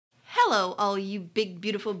Hello, all you big,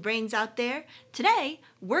 beautiful brains out there. Today,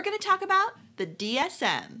 we're going to talk about the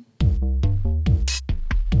DSM.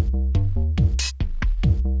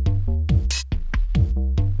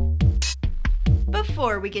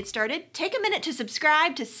 Before we get started, take a minute to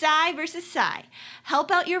subscribe to Psy vs. Psy.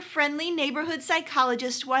 Help out your friendly neighborhood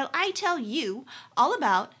psychologist while I tell you all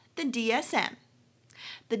about the DSM.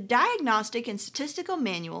 The Diagnostic and Statistical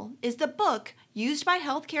Manual is the book used by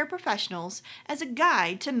healthcare professionals as a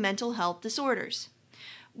guide to mental health disorders.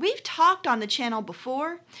 We've talked on the channel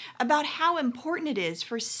before about how important it is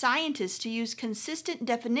for scientists to use consistent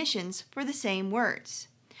definitions for the same words.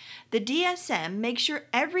 The DSM makes sure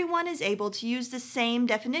everyone is able to use the same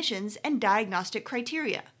definitions and diagnostic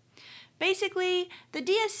criteria. Basically, the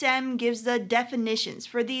DSM gives the definitions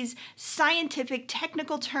for these scientific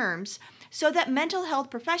technical terms so that mental health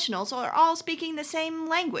professionals are all speaking the same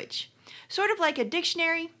language, sort of like a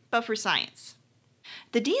dictionary, but for science.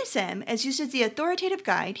 The DSM is used as the authoritative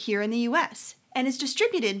guide here in the US and is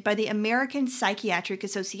distributed by the American Psychiatric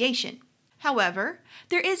Association. However,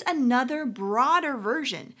 there is another broader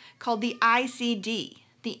version called the ICD,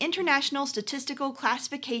 the International Statistical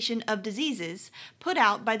Classification of Diseases, put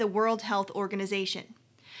out by the World Health Organization.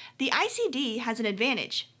 The ICD has an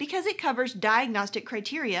advantage because it covers diagnostic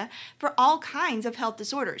criteria for all kinds of health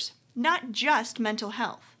disorders, not just mental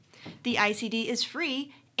health. The ICD is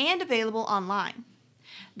free and available online.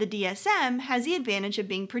 The DSM has the advantage of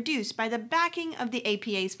being produced by the backing of the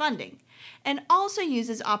APA's funding and also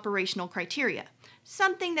uses operational criteria,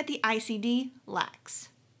 something that the ICD lacks.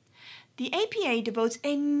 The APA devotes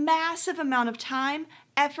a massive amount of time,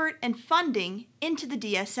 effort, and funding into the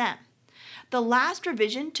DSM. The last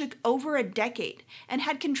revision took over a decade and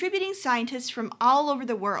had contributing scientists from all over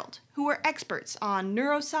the world who were experts on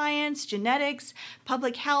neuroscience, genetics,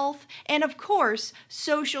 public health, and of course,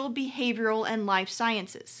 social, behavioral, and life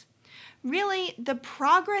sciences. Really, the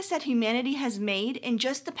progress that humanity has made in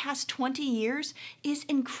just the past 20 years is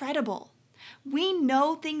incredible. We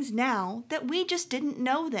know things now that we just didn't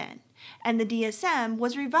know then, and the DSM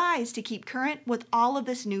was revised to keep current with all of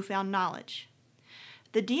this newfound knowledge.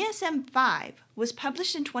 The DSM-5 was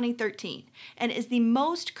published in 2013 and is the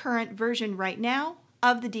most current version right now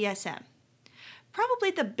of the DSM.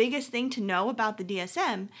 Probably the biggest thing to know about the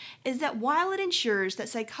DSM is that while it ensures that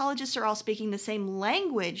psychologists are all speaking the same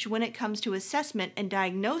language when it comes to assessment and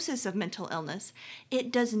diagnosis of mental illness,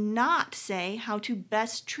 it does not say how to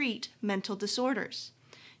best treat mental disorders.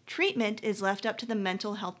 Treatment is left up to the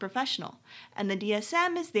mental health professional, and the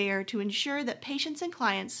DSM is there to ensure that patients and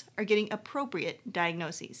clients are getting appropriate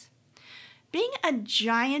diagnoses. Being a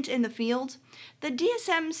giant in the field, the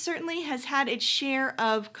DSM certainly has had its share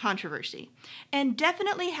of controversy, and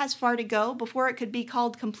definitely has far to go before it could be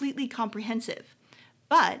called completely comprehensive.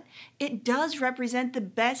 But it does represent the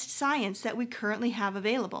best science that we currently have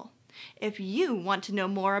available. If you want to know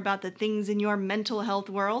more about the things in your mental health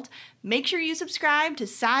world, make sure you subscribe to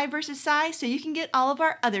Psy vs. Psy so you can get all of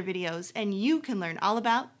our other videos and you can learn all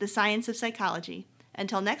about the science of psychology.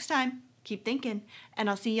 Until next time, keep thinking, and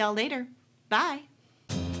I'll see y'all later. Bye!